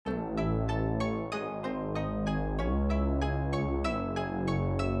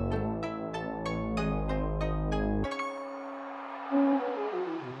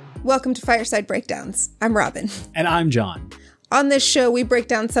Welcome to Fireside Breakdowns. I'm Robin. And I'm John. On this show, we break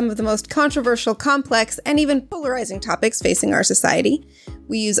down some of the most controversial, complex, and even polarizing topics facing our society.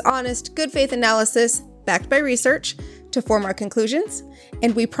 We use honest, good faith analysis, backed by research, to form our conclusions,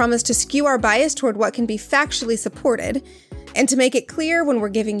 and we promise to skew our bias toward what can be factually supported, and to make it clear when we're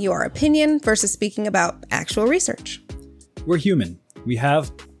giving you our opinion versus speaking about actual research. We're human. We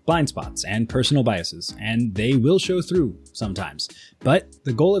have blind spots and personal biases, and they will show through sometimes. But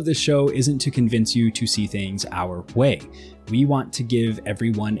the goal of this show isn't to convince you to see things our way. We want to give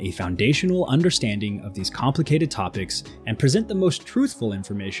everyone a foundational understanding of these complicated topics and present the most truthful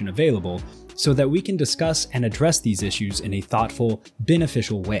information available so that we can discuss and address these issues in a thoughtful,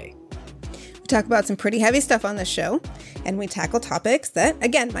 beneficial way. We talk about some pretty heavy stuff on this show, and we tackle topics that,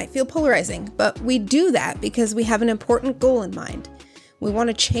 again, might feel polarizing, but we do that because we have an important goal in mind. We want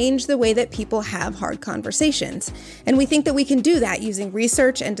to change the way that people have hard conversations, and we think that we can do that using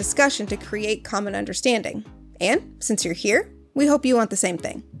research and discussion to create common understanding. And since you're here, we hope you want the same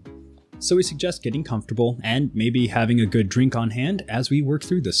thing. So we suggest getting comfortable and maybe having a good drink on hand as we work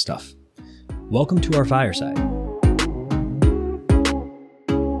through this stuff. Welcome to our fireside.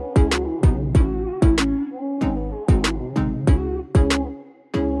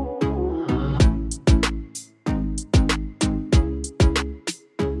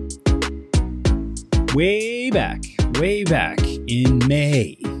 Way back in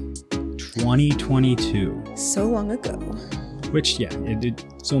May 2022. So long ago. Which, yeah,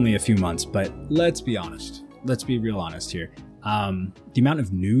 it's only a few months, but let's be honest. Let's be real honest here. The amount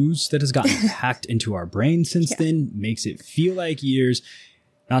of news that has gotten hacked into our brain since then makes it feel like years.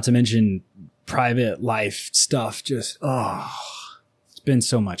 Not to mention private life stuff. It's been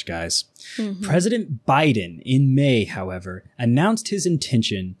so much, guys. Mm-hmm. President Biden in May, however, announced his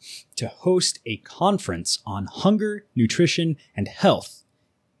intention to host a conference on hunger, nutrition, and health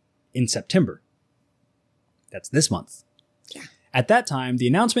in September. That's this month. Yeah. At that time, the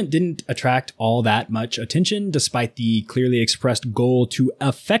announcement didn't attract all that much attention, despite the clearly expressed goal to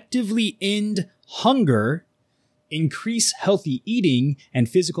effectively end hunger, increase healthy eating and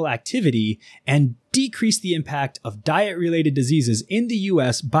physical activity, and decrease the impact of diet-related diseases in the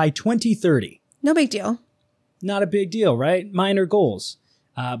U.S. by 2030. No big deal. Not a big deal, right? Minor goals.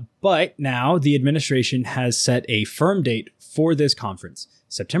 But now the administration has set a firm date for this conference,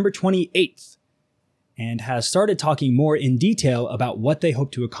 September 28th, and has started talking more in detail about what they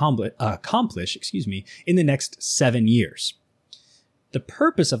hope to accomplish in the next 7 years. The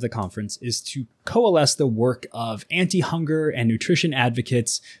purpose of the conference is to coalesce the work of anti-hunger and nutrition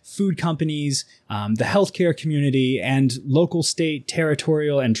advocates, food companies, the healthcare community, and local, state,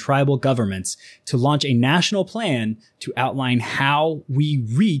 territorial, and tribal governments to launch a national plan to outline how we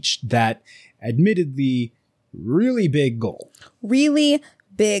reach that admittedly really big goal. Really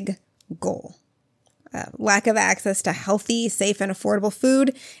big goal. Lack of access to healthy, safe, and affordable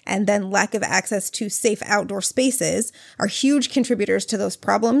food, and then lack of access to safe outdoor spaces are huge contributors to those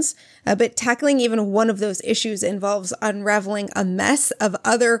problems. But tackling even one of those issues involves unraveling a mess of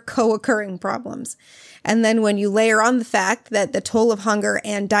other co-occurring problems. And then when you layer on the fact that the toll of hunger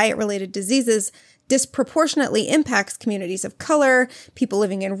and diet-related diseases disproportionately impacts communities of color, people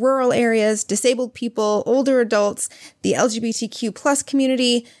living in rural areas, disabled people, older adults, the LGBTQ plus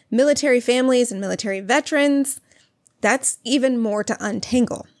community, military families and military veterans, that's even more to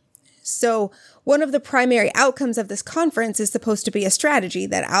untangle. So one of the primary outcomes of this conference is supposed to be a strategy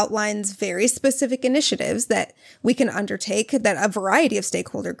that outlines very specific initiatives that we can undertake, that a variety of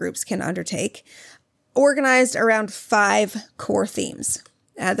stakeholder groups can undertake, organized around 5 core themes.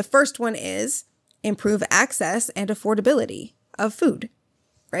 The first one is improve access and affordability of food,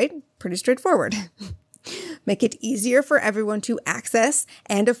 right? Pretty straightforward. Make it easier for everyone to access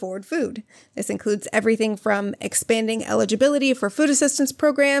and afford food. This includes everything from expanding eligibility for food assistance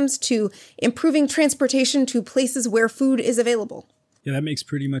programs to improving transportation to places where food is available. Yeah, that makes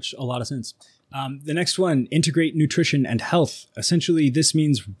pretty much a lot of sense. The next one, integrate nutrition and health. Essentially, this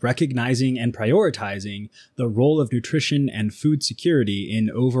means recognizing and prioritizing the role of nutrition and food security in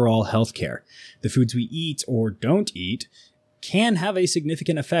overall healthcare. The foods we eat or don't eat can have a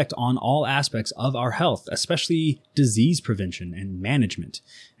significant effect on all aspects of our health, especially disease prevention and management.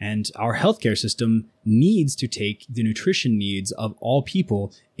 And our healthcare system needs to take the nutrition needs of all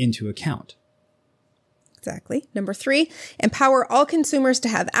people into account. Exactly. Number 3, empower all consumers to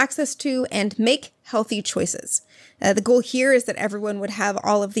have access to and make healthy choices. The goal here is that everyone would have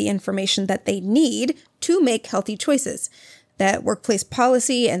all of the information that they need to make healthy choices. That workplace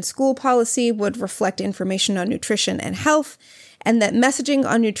policy and school policy would reflect information on nutrition and health, and that messaging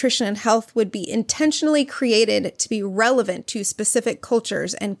on nutrition and health would be intentionally created to be relevant to specific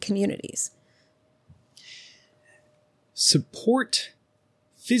cultures and communities. Support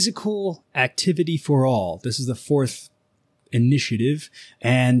physical activity for all. This is the fourth initiative,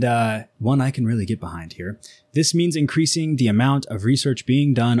 and one I can really get behind here. This means increasing the amount of research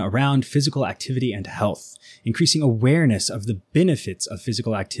being done around physical activity and health, increasing awareness of the benefits of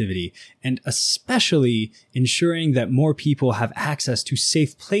physical activity, and especially ensuring that more people have access to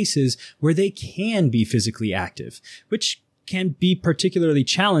safe places where they can be physically active, which can be particularly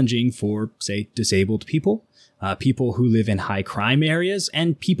challenging for, say, disabled people, people who live in high crime areas,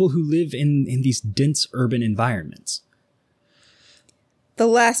 and people who live in these dense urban environments. The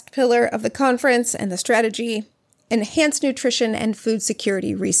last pillar of the conference and the strategy, enhance nutrition and food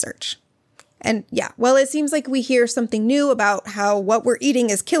security research. And yeah, while it seems like we hear something new about how what we're eating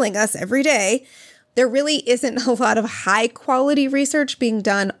is killing us every day, there really isn't a lot of high quality research being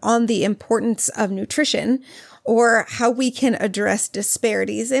done on the importance of nutrition or how we can address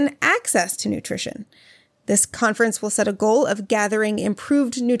disparities in access to nutrition. This conference will set a goal of gathering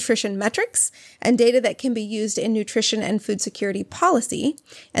improved nutrition metrics and data that can be used in nutrition and food security policy,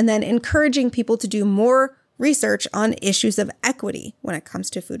 and then encouraging people to do more research on issues of equity when it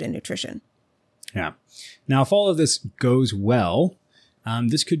comes to food and nutrition. Yeah. Now, if all of this goes well,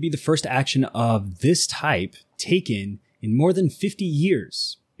 this could be the first action of this type taken in more than 50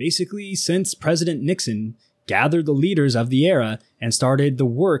 years, basically since President Nixon gathered the leaders of the era and started the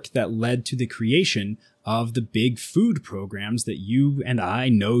work that led to the creation of the big food programs that you and I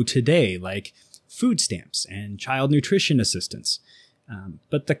know today, like food stamps and child nutrition assistance.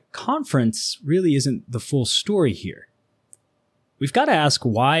 But the conference really isn't the full story here. We've got to ask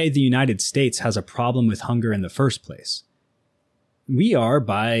why the United States has a problem with hunger in the first place. We are,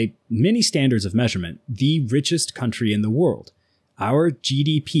 by many standards of measurement, the richest country in the world. Our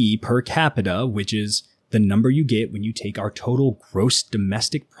GDP per capita, which is the number you get when you take our total gross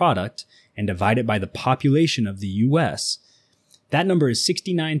domestic product and divide it by the population of the US, that number is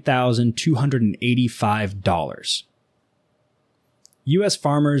 $69,285. US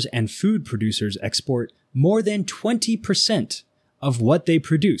farmers and food producers export more than 20% of what they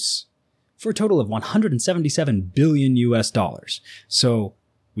produce for a total of 177 billion US dollars. So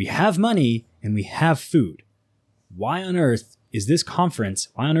we have money and we have food. Why on earth is this conference,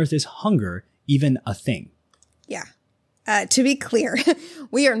 why on earth is hunger even a thing? Yeah. To be clear,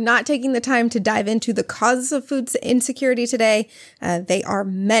 we are not taking the time to dive into the causes of food insecurity today. They are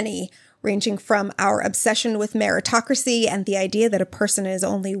many, ranging from our obsession with meritocracy and the idea that a person is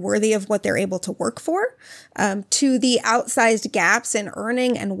only worthy of what they're able to work for, to the outsized gaps in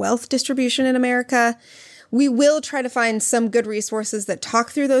earning and wealth distribution in America. We will try to find some good resources that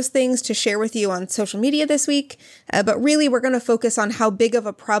talk through those things to share with you on social media this week. But really, we're going to focus on how big of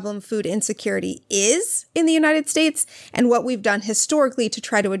a problem food insecurity is in the United States and what we've done historically to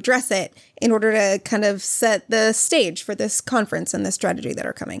try to address it in order to kind of set the stage for this conference and the strategy that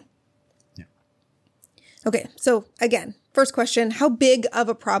are coming. Yeah. Okay, so again, first question, how big of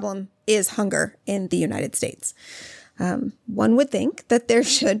a problem is hunger in the United States? One would think that there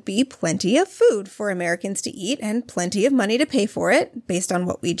should be plenty of food for Americans to eat and plenty of money to pay for it, based on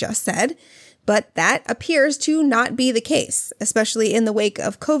what we just said. But that appears to not be the case, especially in the wake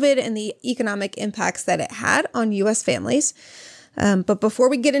of COVID and the economic impacts that it had on U.S. families. But before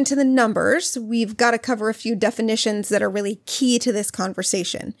we get into the numbers, we've got to cover a few definitions that are really key to this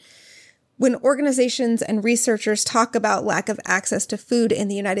conversation. When organizations and researchers talk about lack of access to food in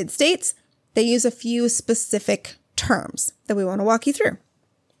the United States, they use a few specific terms that we want to walk you through.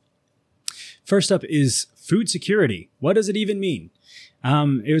 First up is food security. What does it even mean?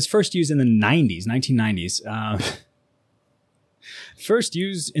 It was first used in the 1990s. First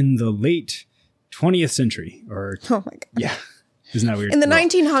used in the late 20th century. Oh my God. Yeah. Isn't that weird? In the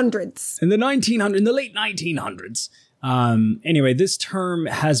 1900s. In the late 1900s. Anyway, this term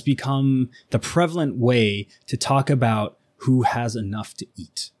has become the prevalent way to talk about who has enough to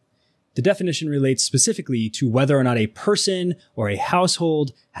eat. The definition relates specifically to whether or not a person or a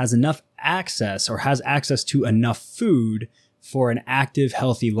household has enough access or has access to enough food for an active,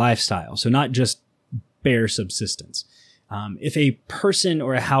 healthy lifestyle. So not just bare subsistence. If a person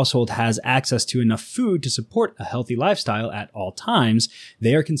or a household has access to enough food to support a healthy lifestyle at all times,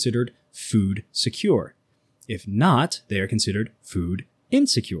 they are considered food secure. If not, they are considered food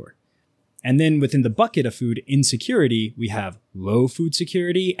insecure. And then within the bucket of food insecurity, we have low food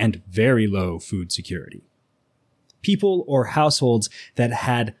security and very low food security. People or households that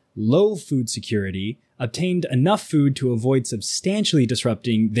had low food security obtained enough food to avoid substantially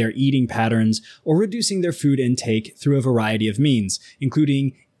disrupting their eating patterns or reducing their food intake through a variety of means,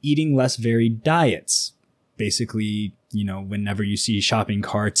 including eating less varied diets. Basically, whenever you see shopping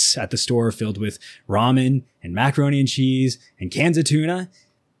carts at the store filled with ramen and macaroni and cheese and cans of tuna,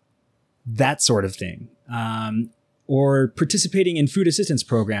 that sort of thing. Or participating in food assistance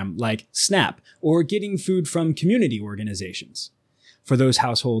program like SNAP, or getting food from community organizations. For those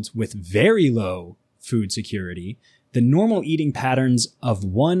households with very low food security, the normal eating patterns of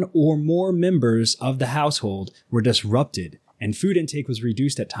one or more members of the household were disrupted, and food intake was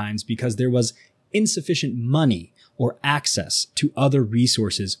reduced at times because there was insufficient money or access to other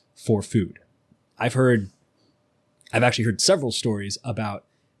resources for food. I've actually heard several stories about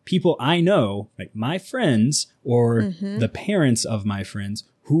people I know, like my friends or the parents of my friends,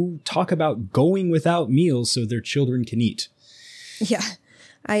 who talk about going without meals so their children can eat. Yeah.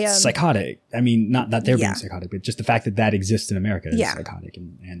 Psychotic. I mean, not that they're being psychotic, but just the fact that exists in America is psychotic.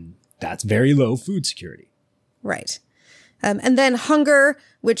 And that's very low food security. Right. And then hunger,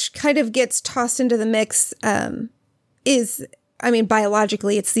 which kind of gets tossed into the mix,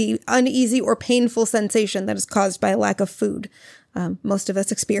 biologically, it's the uneasy or painful sensation that is caused by a lack of food. Most of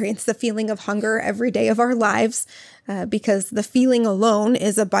us experience the feeling of hunger every day of our lives because the feeling alone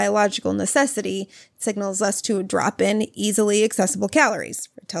is a biological necessity. It signals us to drop in easily accessible calories.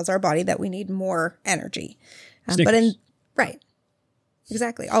 It tells our body that we need more energy. Right.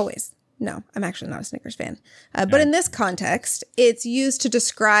 Exactly. Always. No, I'm actually not a Snickers fan. But in this context, it's used to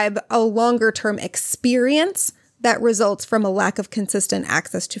describe a longer term experience that results from a lack of consistent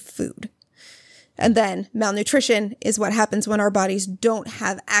access to food. And then malnutrition is what happens when our bodies don't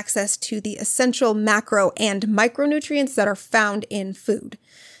have access to the essential macro and micronutrients that are found in food.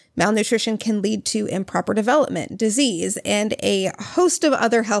 Malnutrition can lead to improper development, disease, and a host of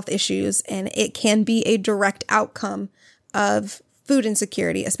other health issues, and it can be a direct outcome of food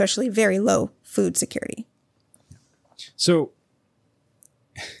insecurity, especially very low food security. So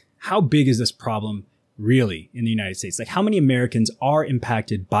how big is this problem really in the United States? Like, how many Americans are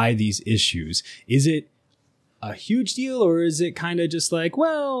impacted by these issues? Is it a huge deal, or is it kind of just like,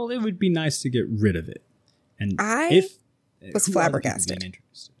 well, it would be nice to get rid of it? And I was flabbergasted.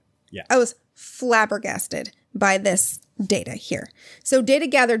 Yeah. I was flabbergasted by this data here. So data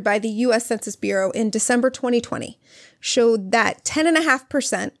gathered by the U.S. Census Bureau in December 2020 showed that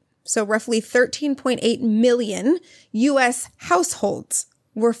 10.5%, so roughly 13.8 million U.S. households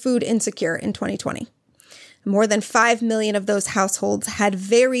were food insecure in 2020. More than 5 million of those households had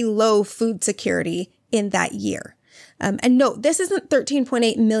very low food security in that year. And note, this isn't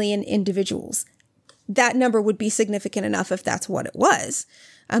 13.8 million individuals. That number would be significant enough if that's what it was.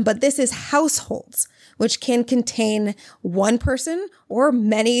 But this is households, which can contain one person or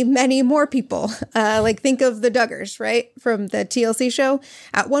many, many more people. Like think of the Duggars, right? From the TLC show.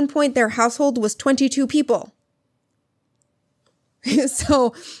 At one point, their household was 22 people.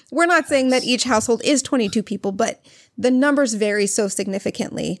 So we're not saying that each household is 22 people, but the numbers vary so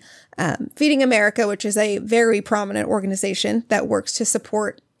significantly. Feeding America, which is a very prominent organization that works to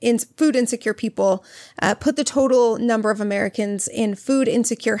support food insecure people, put the total number of Americans in food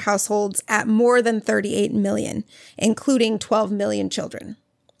insecure households at more than 38 million, including 12 million children.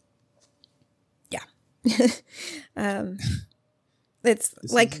 Yeah. It's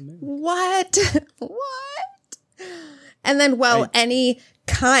like, what? What? And then, any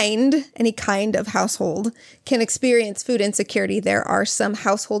kind of household can experience food insecurity. There are some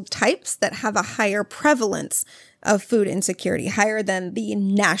household types that have a higher prevalence of food insecurity, higher than the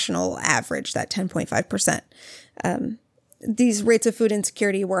national average, that 10.5%. These rates of food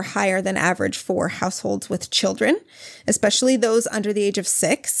insecurity were higher than average for households with children, especially those under the age of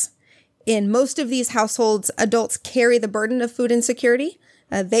 6. In most of these households, adults carry the burden of food insecurity.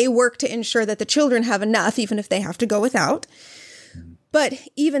 They work to ensure that the children have enough, even if they have to go without. But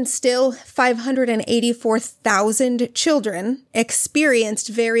even still, 584,000 children experienced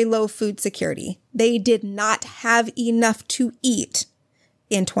very low food security. They did not have enough to eat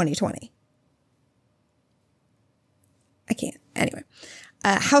in 2020. I can't. Anyway,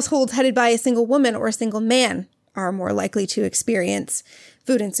 households headed by a single woman or a single man are more likely to experience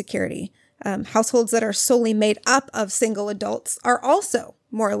food insecurity. Households that are solely made up of single adults are also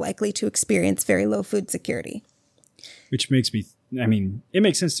more likely to experience very low food security. Which makes me, it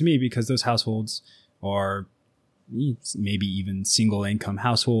makes sense to me because those households are maybe even single income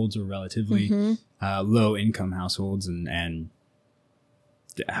households or relatively low income households, and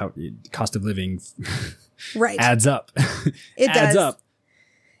how cost of living right adds up. It adds does. up.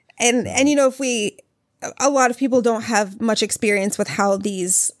 And if we a lot of people don't have much experience with how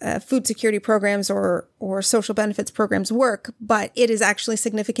these food security programs or social benefits programs work, but it is actually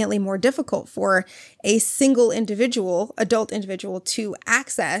significantly more difficult for a single individual, adult individual, to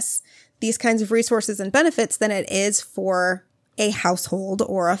access these kinds of resources and benefits than it is for a household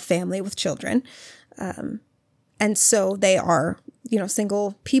or a family with children. And so they are,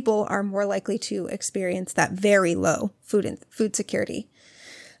 single people are more likely to experience that very low food security.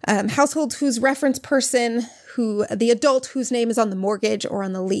 Households whose reference person, the adult whose name is on the mortgage or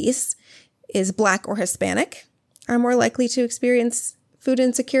on the lease is Black or Hispanic, are more likely to experience food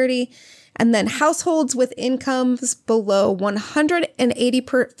insecurity. And then households with incomes below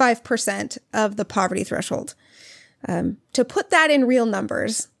 185% of the poverty threshold. To put that in real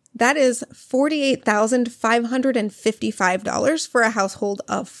numbers, that is $48,555 for a household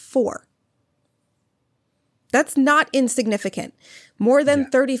of 4. That's not insignificant. More than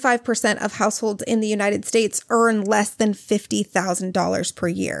 35% of households in the United States earn less than $50,000 per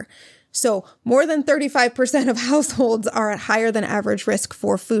year. So more than 35% of households are at higher than average risk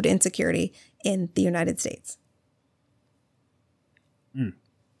for food insecurity in the United States.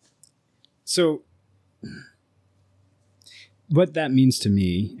 So what that means to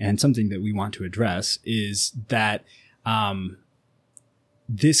me, and something that we want to address, is that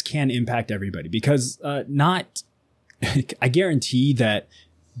this can impact everybody, because I guarantee that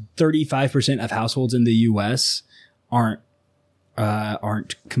 35% of households in the U.S. aren't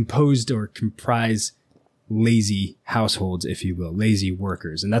composed or comprise lazy households, if you will, lazy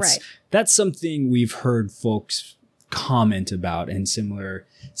workers. And that's something we've heard folks comment about in similar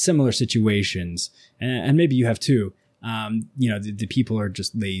situations. And maybe you have too. The people are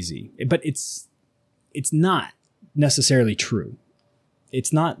just lazy, but it's not necessarily true.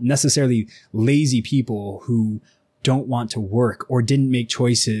 It's not necessarily lazy people who don't want to work or didn't make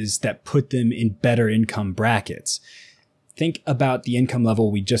choices that put them in better income brackets. Think about the income level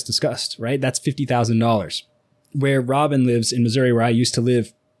we just discussed, right? That's $50,000. Where Robin lives in Missouri, where I used to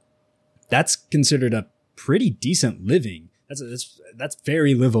live, that's considered a pretty decent living. That's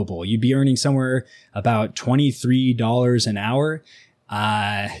very livable. You'd be earning somewhere about $23 an hour,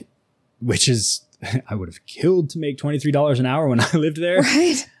 which is, I would have killed to make $23 an hour when I lived there.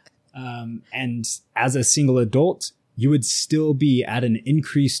 Right. And as a single adult, you would still be at an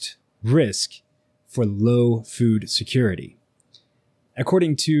increased risk for low food security.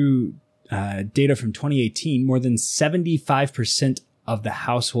 According to data from 2018, more than 75% of the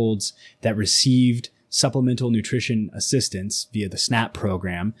households that received supplemental nutrition assistance via the SNAP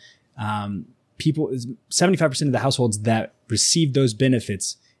program, 75% of the households that received those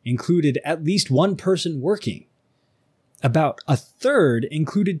benefits included at least one person working. About a third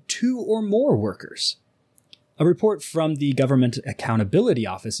included 2 or more workers. A report from the Government Accountability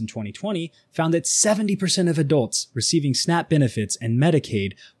Office in 2020 found that 70% of adults receiving SNAP benefits and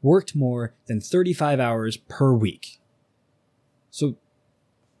Medicaid worked more than 35 hours per week. So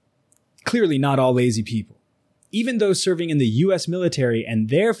clearly not all lazy people. Even those serving in the U.S. military and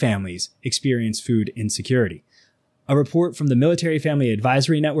their families experience food insecurity. A report from the Military Family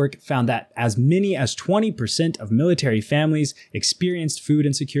Advisory Network found that as many as 20% of military families experienced food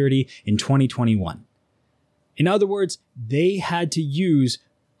insecurity in 2021. In other words, they had to use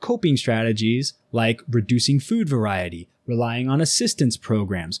coping strategies like reducing food variety, relying on assistance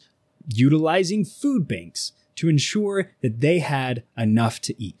programs, utilizing food banks to ensure that they had enough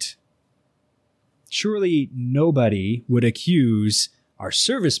to eat. Surely nobody would accuse our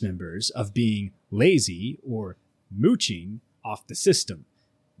service members of being lazy or mooching off the system.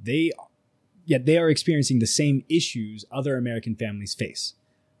 Yet they are experiencing the same issues other American families face.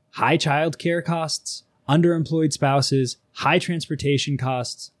 High child care costs, underemployed spouses, high transportation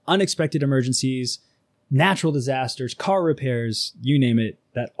costs, unexpected emergencies, natural disasters, car repairs, you name it,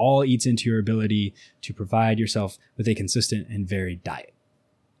 that all eats into your ability to provide yourself with a consistent and varied diet.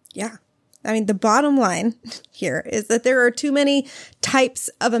 Yeah. I mean, the bottom line here is that there are too many types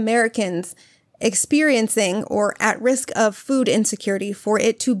of Americans experiencing or at risk of food insecurity for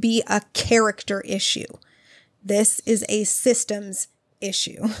it to be a character issue. This is a systems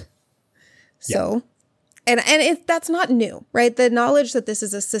issue. So, and that's not new, right? The knowledge that this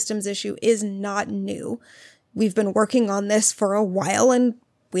is a systems issue is not new. We've been working on this for a while and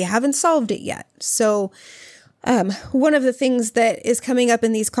we haven't solved it yet. So, one of the things that is coming up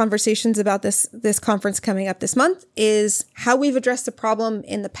in these conversations about this conference coming up this month is how we've addressed the problem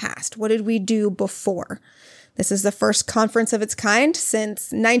in the past. What did we do before? This is the first conference of its kind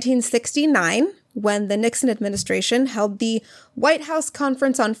since 1969, when the Nixon administration held the White House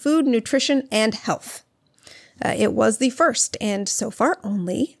Conference on Food, Nutrition, and Health. It was the first and so far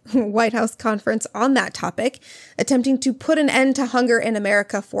only White House conference on that topic, attempting to put an end to hunger in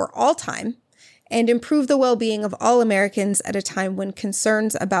America for all time and improve the well-being of all Americans at a time when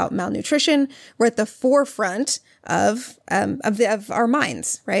concerns about malnutrition were at the forefront of our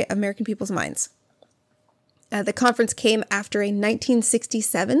minds, right? American people's minds. The conference came after a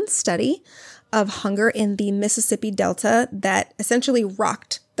 1967 study of hunger in the Mississippi Delta that essentially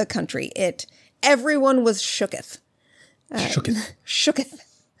rocked the country. Everyone was shooketh. Shooketh.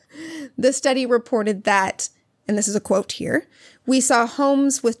 The study reported that, and this is a quote here, "We saw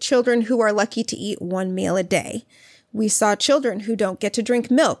homes with children who are lucky to eat one meal a day. We saw children who don't get to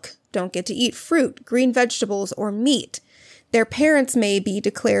drink milk, don't get to eat fruit, green vegetables, or meat. Their parents may be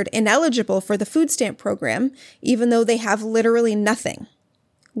declared ineligible for the food stamp program, even though they have literally nothing.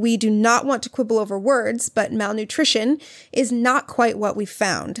 We do not want to quibble over words, but malnutrition is not quite what we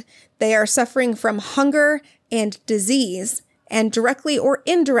found. They are suffering from hunger and disease, and directly or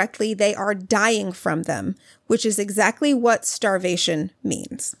indirectly, they are dying from them, which is exactly what starvation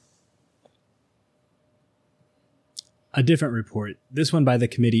means." A different report, this one by the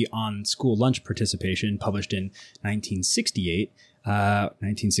Committee on School Lunch Participation, published in 1968,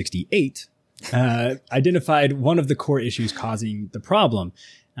 identified one of the core issues causing the problem.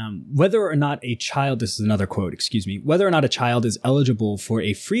 Whether or not a child is eligible for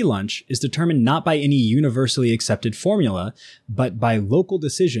a free lunch is determined not by any universally accepted formula, but by local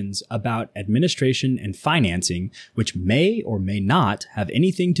decisions about administration and financing, which may or may not have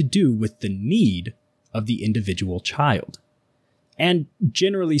anything to do with the need of the individual child. And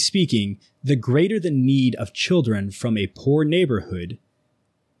generally speaking, the greater the need of children from a poor neighborhood,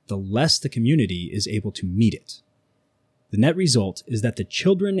 the less the community is able to meet it. The net result is that the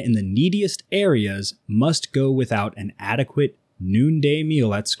children in the neediest areas must go without an adequate noonday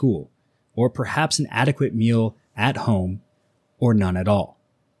meal at school, or perhaps an adequate meal at home, or none at all.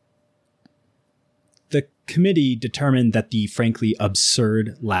 The committee determined that the frankly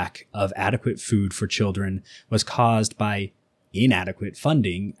absurd lack of adequate food for children was caused by inadequate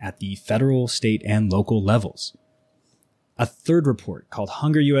funding at the federal, state, and local levels. A third report, called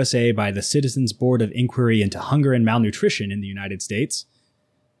Hunger USA by the Citizens Board of Inquiry into Hunger and Malnutrition in the United States,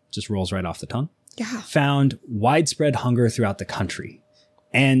 just rolls right off the tongue, found widespread hunger throughout the country.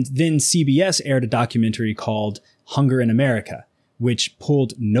 And then CBS aired a documentary called Hunger in America, which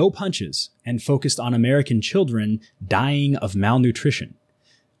pulled no punches and focused on American children dying of malnutrition.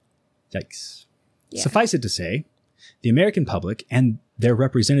 Yikes. Yeah. Suffice it to say, the American public and their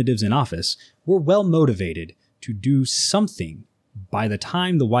representatives in office were well motivated to do something by the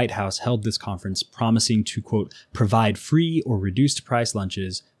time the White House held this conference, promising to, quote, provide free or reduced price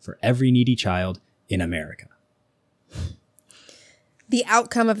lunches for every needy child in America. The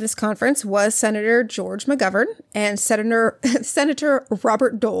outcome of this conference was Senator George McGovern and Senator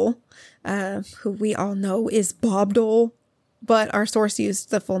Robert Dole, who we all know is Bob Dole, but our source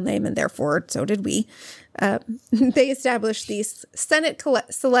used the full name and therefore so did we. They established the Senate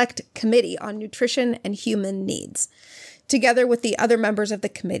Select Committee on Nutrition and Human Needs. Together with the other members of the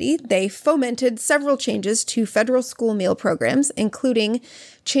committee, they fomented several changes to federal school meal programs, including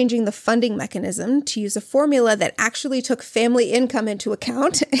changing the funding mechanism to use a formula that actually took family income into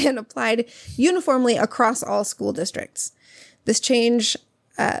account and applied uniformly across all school districts. This change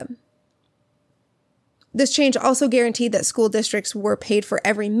also guaranteed that school districts were paid for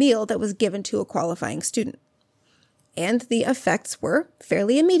every meal that was given to a qualifying student. And the effects were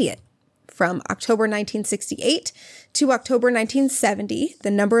fairly immediate. From October 1968 to October 1970,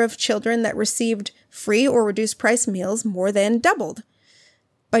 the number of children that received free or reduced price meals more than doubled.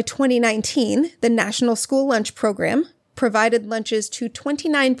 By 2019, the National School Lunch Program provided lunches to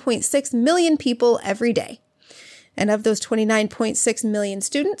 29.6 million people every day. And of those 29.6 million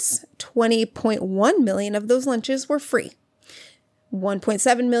students, 20.1 million of those lunches were free.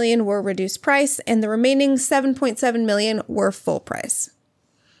 1.7 million were reduced price, and the remaining 7.7 million were full price.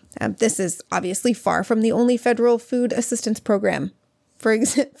 This is obviously far from the only federal food assistance program. For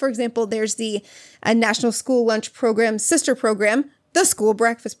example, there's the National School Lunch Program sister program, the School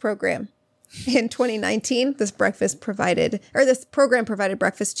Breakfast Program. In 2019, this program provided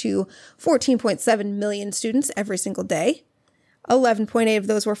breakfast to 14.7 million students every single day. 11.8 of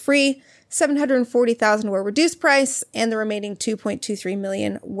those were free, 740,000 were reduced price, and the remaining 2.23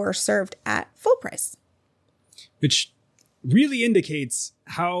 million were served at full price. Which really indicates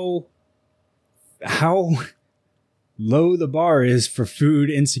how low the bar is for food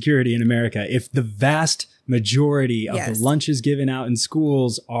insecurity in America. If the vast majority of the lunches given out in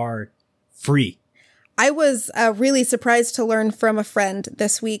schools are free. I was really surprised to learn from a friend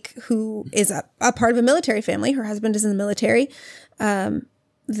this week who is a part of a military family. Her husband is in the military,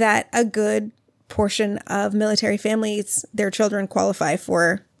 that a good portion of military families, their children qualify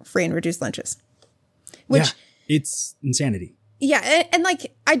for free and reduced lunches. Which, it's insanity. Yeah. And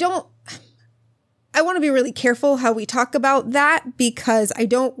like, I want to be really careful how we talk about that, because I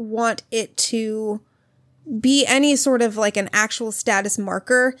don't want it to be any sort of like an actual status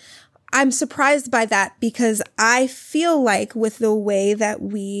marker. I'm surprised by that because I feel like with the way that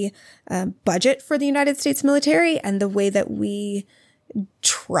we budget for the United States military and the way that we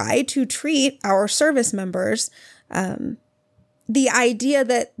try to treat our service members, the idea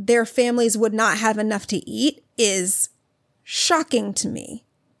that their families would not have enough to eat is shocking to me,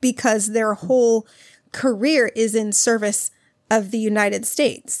 because their whole career is in service of the United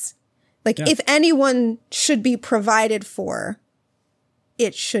States. Like, if anyone should be provided for,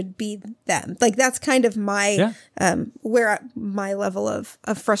 it should be them. Like, that's kind of my, where my level of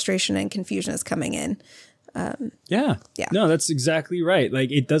frustration and confusion is coming in. No, that's exactly right.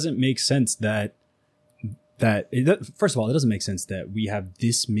 Like, it doesn't make sense that first of all, it doesn't make sense that we have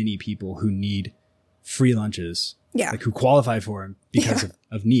this many people who need free lunches, like who qualify for them because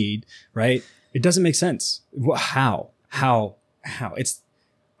of need, right? It doesn't make sense. How?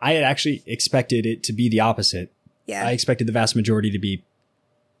 I had actually expected it to be the opposite. Yeah. I expected the vast majority to be,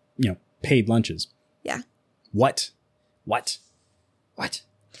 paid lunches. Yeah. What? So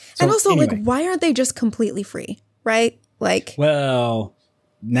and also, anyway, like, why aren't they just completely free? Right? Like, well,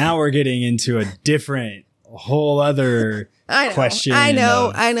 now we're getting into a whole other question. I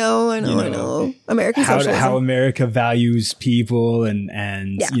know. American socialism. How America values people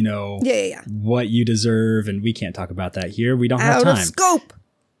and what you deserve. And we can't talk about that here. We don't have time. Out of scope.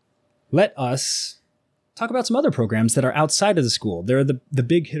 Let us talk about some other programs that are outside of the school. There are the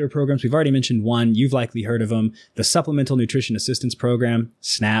big hitter programs. We've already mentioned one. You've likely heard of them. The Supplemental Nutrition Assistance Program,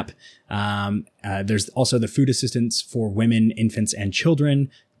 SNAP. There's also the Food Assistance for Women, Infants, and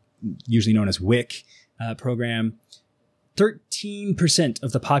Children, usually known as WIC program. 13%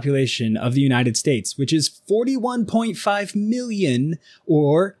 of the population of the United States, which is 41.5 million,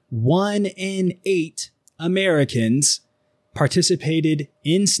 or 1 in 8 Americans, participated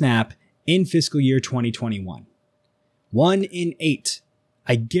in SNAP in fiscal year 2021. 1 in 8.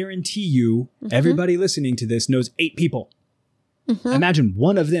 I guarantee you, everybody listening to this knows 8 people. Imagine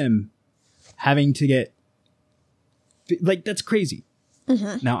one of them having to get, like, that's crazy.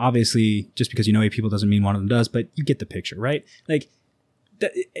 Now, obviously, just because you know 8 people doesn't mean one of them does, but you get the picture, right? Like,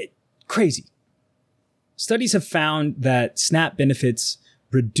 crazy. Studies have found that SNAP benefits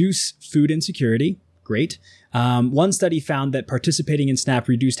reduce food insecurity. Great. One study found that participating in SNAP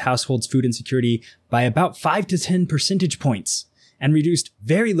reduced households' food insecurity by about 5 to 10 percentage points, and reduced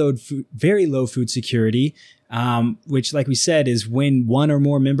very low food security, which, like we said, is when one or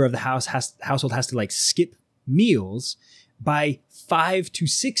more member of the household has to like skip meals, by 5 to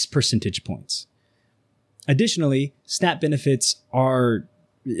 6 percentage points. Additionally, SNAP benefits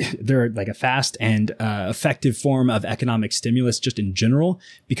they're like a fast and effective form of economic stimulus just in general,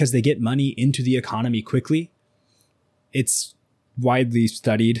 because they get money into the economy quickly. It's widely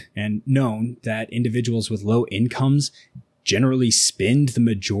studied and known that individuals with low incomes generally spend the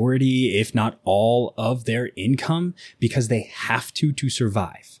majority, if not all, of their income because they have to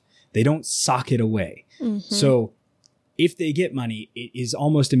survive. They don't sock it away. So if they get money, it is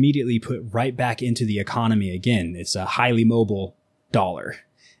almost immediately put right back into the economy again. It's a highly mobile dollar.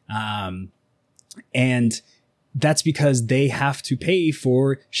 And that's because they have to pay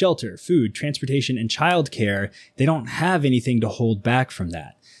for shelter, food, transportation, and childcare. They don't have anything to hold back from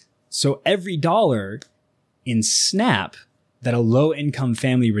that. So every dollar in SNAP that a low-income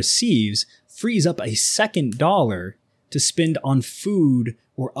family receives frees up a second dollar to spend on food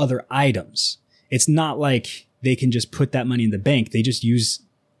or other items. It's not like they can just put that money in the bank. They just use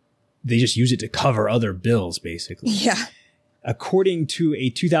it to cover other bills, basically. Yeah. According to a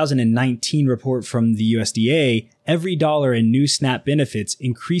 2019 report from the USDA, every dollar in new SNAP benefits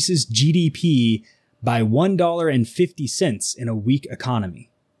increases GDP by $1.50 in a weak economy.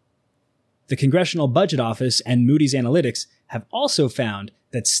 The Congressional Budget Office and Moody's Analytics have also found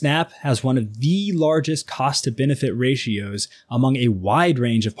that SNAP has one of the largest cost-to-benefit ratios among a wide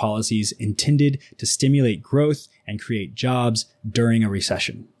range of policies intended to stimulate growth and create jobs during a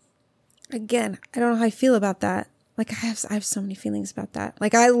recession. Again, I don't know how I feel about that. Like, I have so many feelings about that.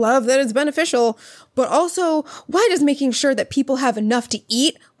 Like, I love that it's beneficial, but also, why does making sure that people have enough to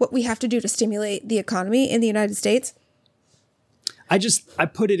eat what we have to do to stimulate the economy in the United States? I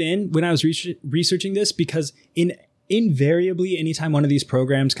put it in when I was researching this because in invariably, anytime one of these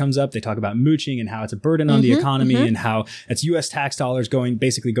programs comes up, they talk about mooching and how it's a burden on the economy and how it's U.S. tax dollars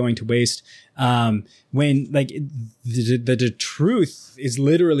basically going to waste. When like the truth is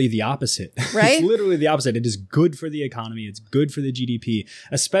literally the opposite, right? It's literally the opposite. It is good for the economy. It's good for the GDP,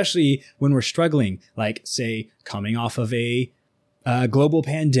 especially when we're struggling, like say coming off of a global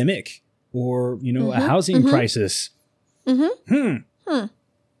pandemic or, a housing crisis. It's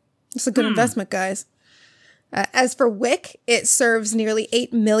a good investment, guys. As for WIC, it serves nearly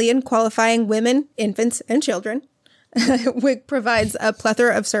 8 million qualifying women, infants, and children. WIC provides a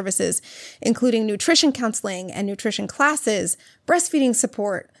plethora of services, including nutrition counseling and nutrition classes, breastfeeding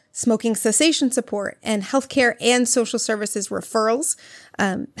support, smoking cessation support, and healthcare and social services referrals.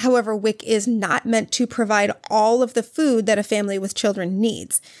 However, WIC is not meant to provide all of the food that a family with children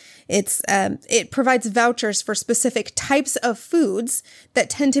needs. It provides vouchers for specific types of foods that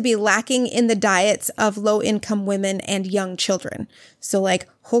tend to be lacking in the diets of low-income women and young children. So like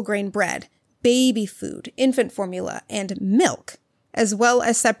whole grain bread, baby food, infant formula, and milk, as well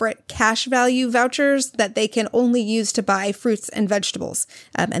as separate cash value vouchers that they can only use to buy fruits and vegetables.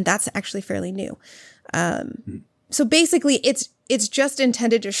 And that's actually fairly new. So basically, it's just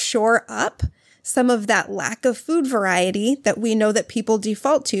intended to shore up some of that lack of food variety that we know that people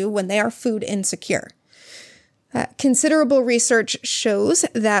default to when they are food insecure. Considerable research shows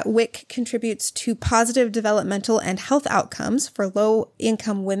that WIC contributes to positive developmental and health outcomes for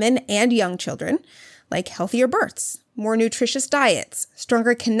low-income women and young children, like healthier births, more nutritious diets,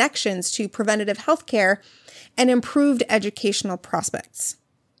 stronger connections to preventative health care, and improved educational prospects.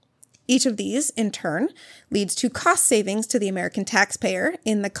 Each of these, in turn, leads to cost savings to the American taxpayer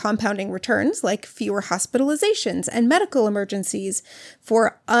in the compounding returns, like fewer hospitalizations and medical emergencies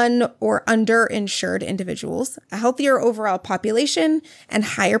for or underinsured individuals, a healthier overall population, and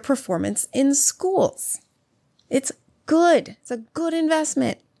higher performance in schools. It's good. It's a good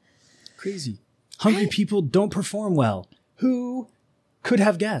investment. Crazy. Hungry people don't perform well. Who could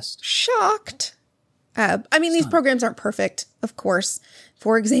have guessed? Shocked. These programs aren't perfect, of course.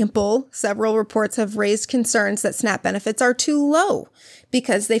 For example, several reports have raised concerns that SNAP benefits are too low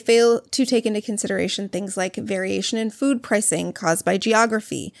because they fail to take into consideration things like variation in food pricing caused by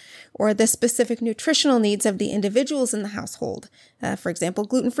geography or the specific nutritional needs of the individuals in the household. For example,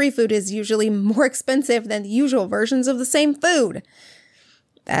 gluten-free food is usually more expensive than the usual versions of the same food.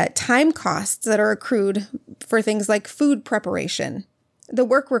 Time costs that are accrued for things like food preparation. The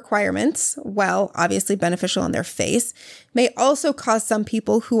work requirements, while obviously beneficial in their face, may also cause some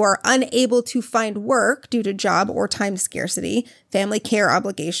people who are unable to find work due to job or time scarcity, family care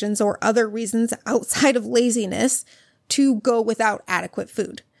obligations, or other reasons outside of laziness to go without adequate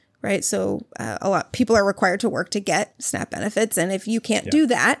food, right? So a lot of people are required to work to get SNAP benefits. And if you can't do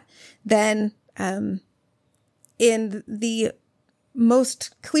that, then in the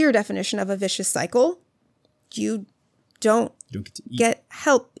most clear definition of a vicious cycle, you don't get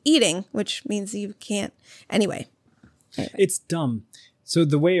help eating, which means you can't. Anyway. It's dumb. So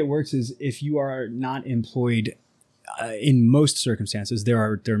the way it works is if you are not employed in most circumstances, there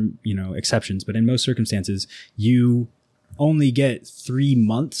are exceptions, but in most circumstances, you only get 3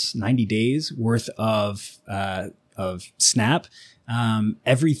 months, 90 days worth of SNAP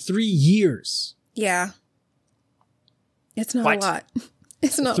every 3 years. Yeah. It's not a lot.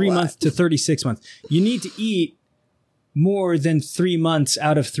 It's not 3 months to 36 months. You need to eat more than 3 months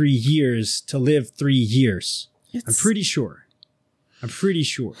out of 3 years to live 3 years. I'm pretty sure.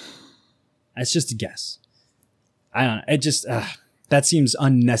 That's just a guess. I don't know. It just, that seems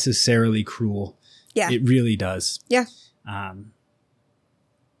unnecessarily cruel. Yeah. It really does. Yeah.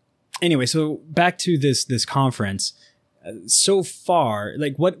 Anyway, so back to this conference. So far,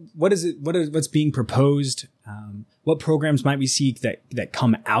 like what is it? What's being proposed? What programs might we see that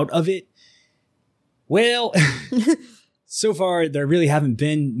come out of it? Well, so far, there really haven't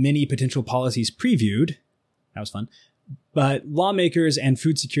been many potential policies previewed. That was fun. But lawmakers and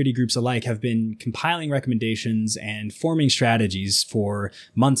food security groups alike have been compiling recommendations and forming strategies for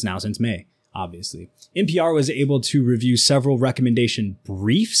months now, since May, obviously. NPR was able to review several recommendation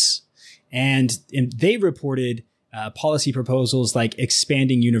briefs, and they reported policy proposals like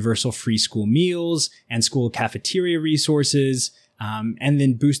expanding universal free school meals and school cafeteria resources, and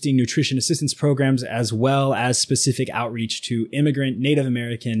then boosting nutrition assistance programs, as well as specific outreach to immigrant, Native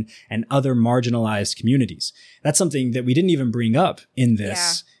American, and other marginalized communities. That's something that we didn't even bring up in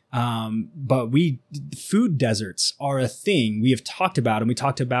this. Yeah. But food deserts are a thing. We have talked about them. We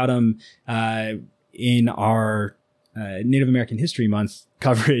talked about them in our Native American History Month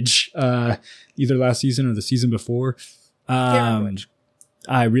coverage, either last season or the season before.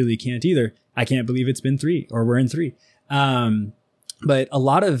 I really can't either. I can't believe it's been 3 or we're in 3. But a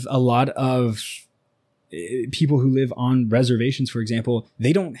lot of people who live on reservations, for example,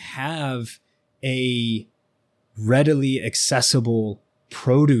 they don't have a readily accessible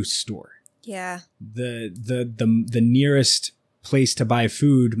produce store. Yeah. The nearest place to buy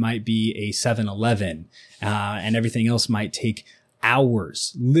food might be a 7-Eleven, and everything else might take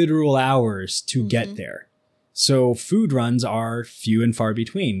hours, literal hours to get there. So food runs are few and far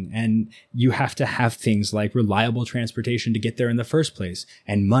between, and you have to have things like reliable transportation to get there in the first place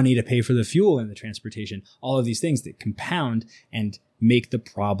and money to pay for the fuel and the transportation, all of these things that compound and make the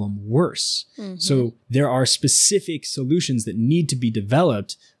problem worse. So there are specific solutions that need to be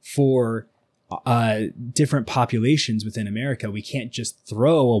developed for different populations within America. We can't just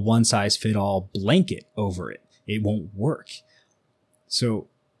throw a one-size-fit-all blanket over it. It won't work. So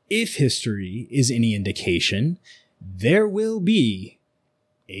if history is any indication, there will be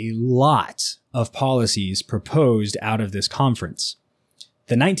a lot of policies proposed out of this conference.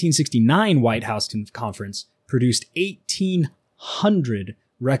 The 1969 White House Conference produced 1,800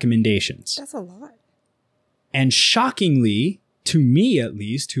 recommendations. That's a lot. And shockingly, to me at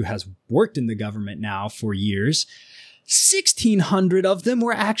least, who has worked in the government now for years, 1,600 of them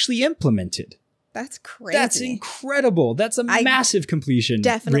were actually implemented. That's crazy. That's incredible. That's a massive completion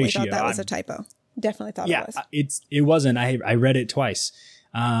definitely ratio. Thought that was a typo. Definitely thought it was. It wasn't. I read it twice.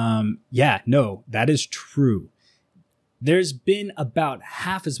 No, that is true. There's been about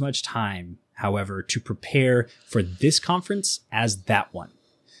half as much time, however, to prepare for this conference as that one.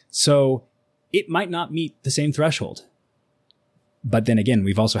 So it might not meet the same threshold. But then again,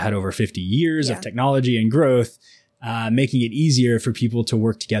 we've also had over 50 years of technology and growth, making it easier for people to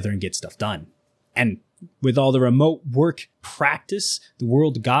work together and get stuff done. And with all the remote work practice the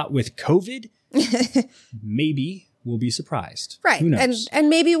world got with COVID, maybe we'll be surprised. Right. Who knows? And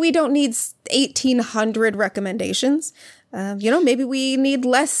maybe we don't need 1,800 recommendations. Maybe we need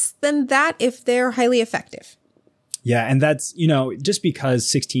less than that if they're highly effective. Yeah. And that's, just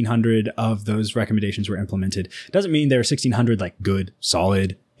because 1,600 of those recommendations were implemented doesn't mean there are 1,600 like good,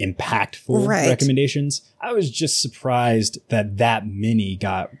 solid, impactful recommendations. I was just surprised that many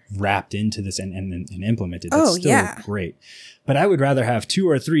got wrapped into this and implemented. That's still great. But I would rather have 2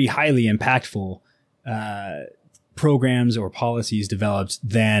 or 3 highly impactful programs or policies developed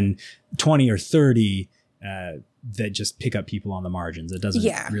than 20 or 30 that just pick up people on the margins. It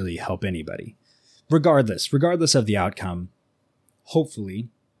doesn't really help anybody. Regardless of the outcome, hopefully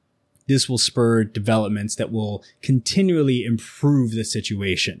this will spur developments that will continually improve the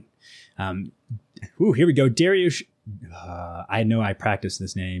situation. Here we go. Dariush, I know I practiced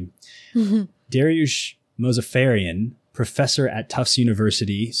this name. Dariush Mozaffarian, professor at Tufts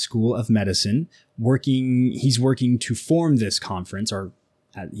University School of Medicine, he's working to form this conference, or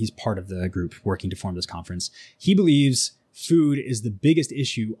he's part of the group working to form this conference. He believes food is the biggest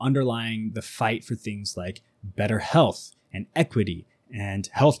issue underlying the fight for things like better health and equity and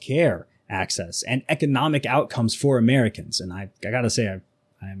healthcare access and economic outcomes for Americans. And I gotta say,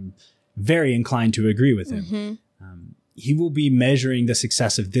 I'm very inclined to agree with him. He will be measuring the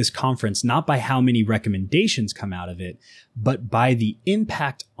success of this conference not by how many recommendations come out of it, but by the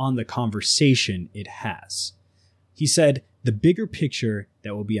impact on the conversation it has. He said, the bigger picture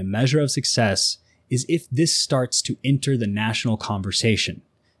that will be a measure of success is if this starts to enter the national conversation,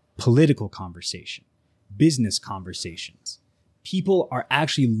 political conversation, business conversations. People are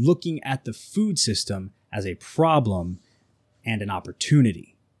actually looking at the food system as a problem and an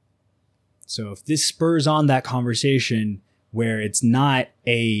opportunity. So if this spurs on that conversation where it's not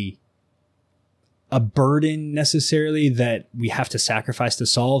a burden necessarily that we have to sacrifice to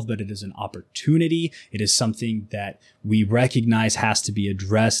solve, but it is an opportunity. It is something that we recognize has to be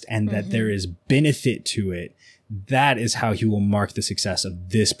addressed and that there is benefit to it. That is how he will mark the success of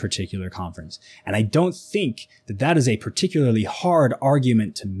this particular conference. And I don't think that is a particularly hard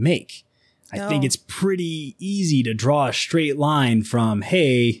argument to make. I think it's pretty easy to draw a straight line from,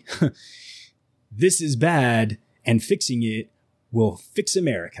 hey, this is bad and fixing it will fix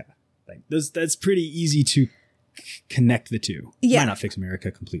America. Like that's pretty easy to connect the two. Yeah. Might not fix America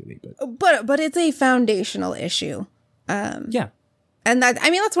completely, but it's a foundational issue. And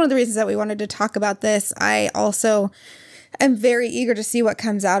that's one of the reasons that we wanted to talk about this. I also am very eager to see what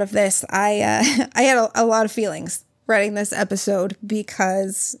comes out of this. I had a lot of feelings writing this episode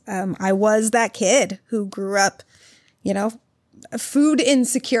because I was that kid who grew up, food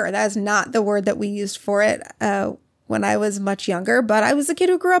insecure. That is not the word that we used for it when I was much younger, but I was a kid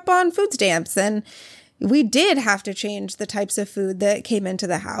who grew up on food stamps, and we did have to change the types of food that came into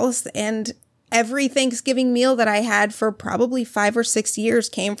the house. And every Thanksgiving meal that I had for probably 5 or 6 years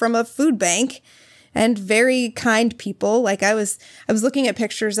came from a food bank and very kind people. Like I was looking at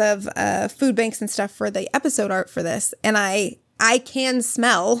pictures of food banks and stuff for the episode art for this, and I can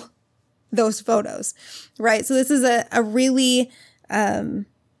smell those photos, right? So this is a really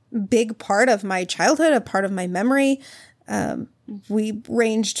big part of my childhood, a part of my memory. We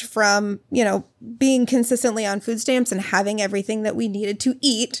ranged from, being consistently on food stamps and having everything that we needed to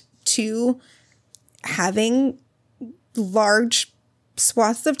eat to having large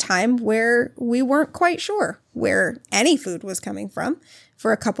swaths of time where we weren't quite sure where any food was coming from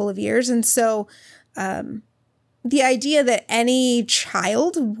for a couple of years. And so the idea that any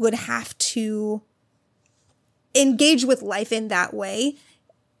child would have to engage with life in that way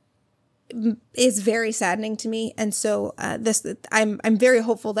is very saddening to me. And so I'm very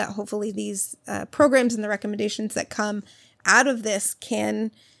hopeful that hopefully these programs and the recommendations that come out of this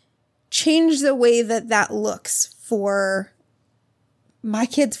can change the way that looks for my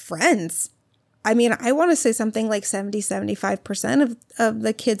kids' friends. I mean, I want to say something like 75% of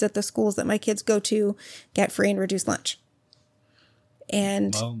the kids at the schools that my kids go to get free and reduced lunch.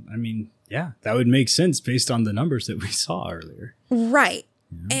 And well, I mean, yeah, that would make sense based on the numbers that we saw earlier. Right.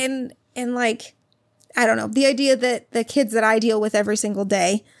 Yeah. And like, I don't know, the idea that the kids that I deal with every single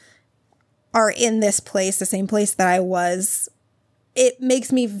day are in this place, the same place that I was, it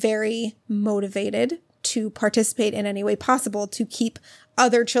makes me very motivated to participate in any way possible to keep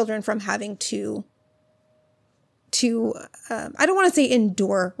other children from having to I don't want to say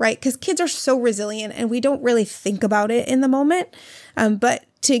endure, right? Because kids are so resilient and we don't really think about it in the moment, but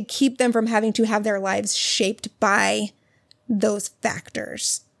to keep them from having to have their lives shaped by those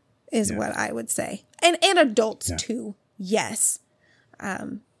factors is what I would say. And adults too, yes.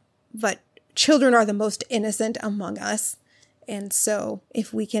 But children are the most innocent among us. And so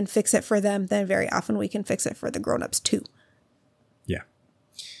if we can fix it for them, then very often we can fix it for the grown-ups too. Yeah.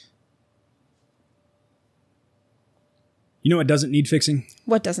 You know what doesn't need fixing?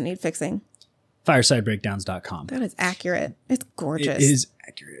 What doesn't need fixing? FiresideBreakdowns.com. That is accurate. It's gorgeous. It is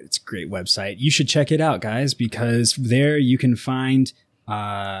accurate. It's a great website. You should check it out, guys, because there you can find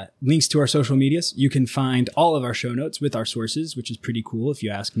links to our social medias. You can find all of our show notes with our sources, which is pretty cool if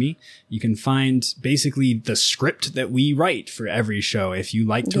you ask me. You can find basically the script that we write for every show. If you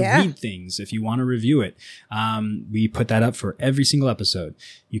like to read things, if you want to review it, we put that up for every single episode.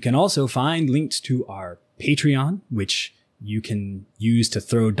 You can also find links to our Patreon, which you can use to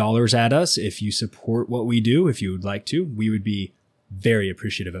throw dollars at us if you support what we do. If you would like to, we would be very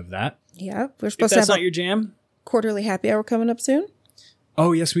appreciative of that. Yeah. We're supposed to have not your jam, quarterly happy hour coming up soon.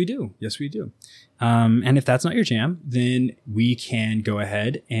 Oh, yes, we do. Yes, we do. And if that's not your jam, then we can go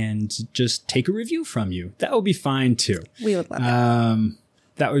ahead and just take a review from you. That will be fine too. We would love it.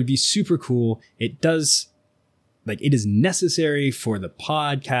 That would be super cool. It is necessary for the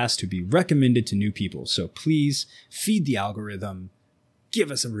podcast to be recommended to new people. So please feed the algorithm, give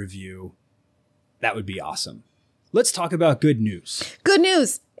us a review. That would be awesome. Let's talk about good news. Good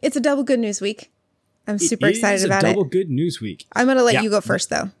news. It's a double good news week. I'm super excited about it. It's a double good news week. I'm going to let you go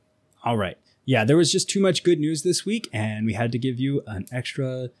first, though. All right. Yeah, there was just too much good news this week, and we had to give you an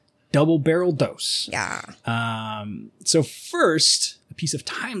extra double barrel dose. Yeah. So first, a piece of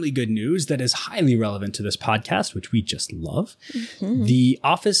timely good news that is highly relevant to this podcast, which we just love. Mm-hmm. The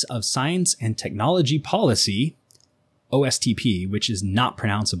Office of Science and Technology Policy, OSTP, which is not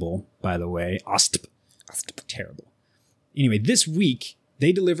pronounceable, by the way. OSTP. Terrible. Anyway, this week,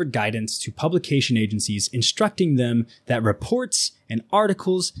 they delivered guidance to publication agencies instructing them that reports and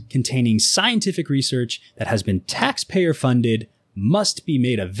articles containing scientific research that has been taxpayer funded must be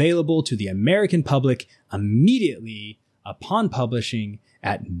made available to the American public immediately upon publishing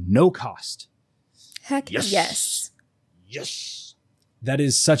at no cost. Heck yes. Yes. That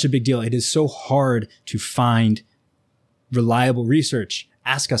is such a big deal. It is so hard to find reliable research.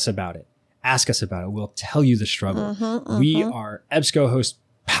 Ask us about it. We'll tell you the struggle. We are EBSCO host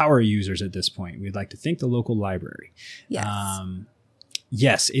power users at this point. We'd like to thank the local library. Yes.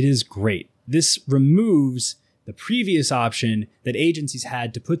 Yes, it is great. This removes the previous option that agencies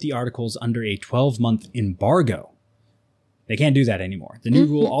had to put the articles under a 12-month embargo. They can't do that anymore. The new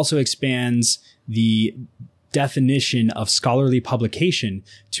rule also expands the definition of scholarly publication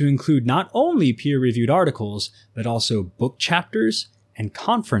to include not only peer-reviewed articles, but also book chapters and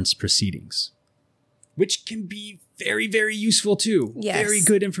conference proceedings, which can be very, very useful too. Yes. Very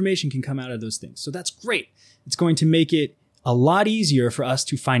good information can come out of those things. So that's great. It's going to make it a lot easier for us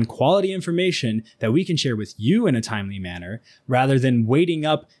to find quality information that we can share with you in a timely manner, rather than waiting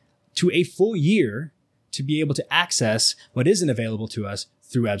up to a full year to be able to access what isn't available to us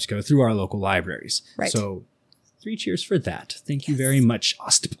through EBSCO, through our local libraries. Right. So 3 cheers for that. Thank you very much,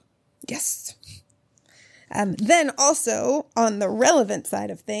 OSTP. Yes. Then also, on the relevant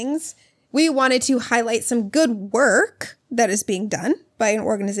side of things, we wanted to highlight some good work that is being done by an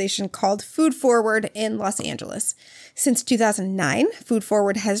organization called Food Forward in Los Angeles. Since 2009, Food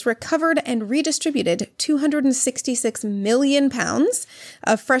Forward has recovered and redistributed 266 million pounds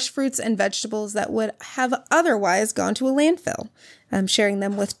of fresh fruits and vegetables that would have otherwise gone to a landfill, sharing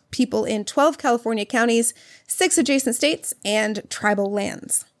them with people in 12 California counties, 6 adjacent states, and tribal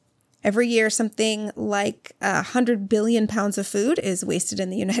lands. Every year, something like 100 billion pounds of food is wasted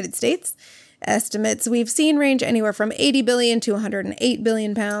in the United States. Estimates we've seen range anywhere from 80 billion to 108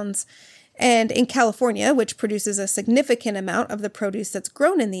 billion pounds. And in California, which produces a significant amount of the produce that's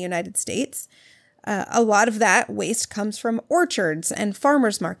grown in the United States, a lot of that waste comes from orchards and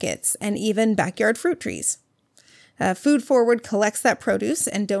farmers markets and even backyard fruit trees. Food Forward collects that produce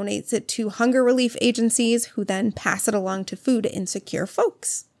and donates it to hunger relief agencies who then pass it along to food insecure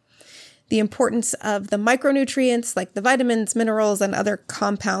folks. The importance of the micronutrients like the vitamins, minerals, and other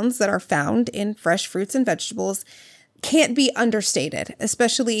compounds that are found in fresh fruits and vegetables can't be understated,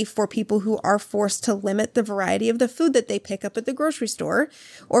 especially for people who are forced to limit the variety of the food that they pick up at the grocery store,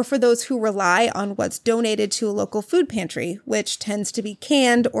 or for those who rely on what's donated to a local food pantry, which tends to be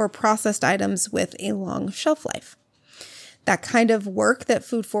canned or processed items with a long shelf life. That kind of work that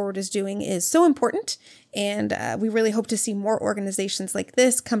Food Forward is doing is so important, and we really hope to see more organizations like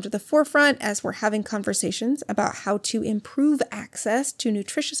this come to the forefront as we're having conversations about how to improve access to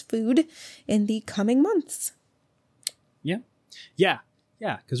nutritious food in the coming months. Yeah.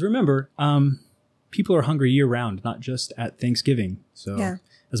 Because remember, people are hungry year round, not just at Thanksgiving. So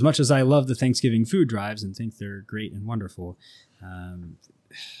as much as I love the Thanksgiving food drives and think they're great and wonderful,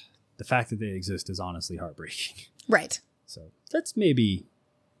 the fact that they exist is honestly heartbreaking. Right. So let's maybe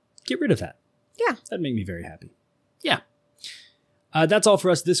get rid of that. Yeah. That'd make me very happy. Yeah. That's all for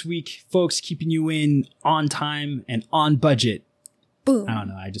us this week, folks, keeping you in on time and on budget. Boom. I don't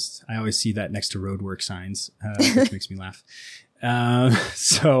know. I always see that next to roadwork signs, which makes me laugh.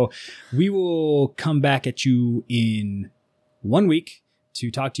 So we will come back at you in 1 week to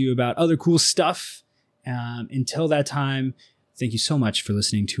talk to you about other cool stuff. Until that time, thank you so much for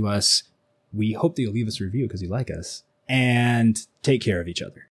listening to us. We hope that you'll leave us a review because you like us, and take care of each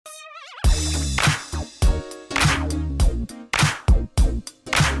other.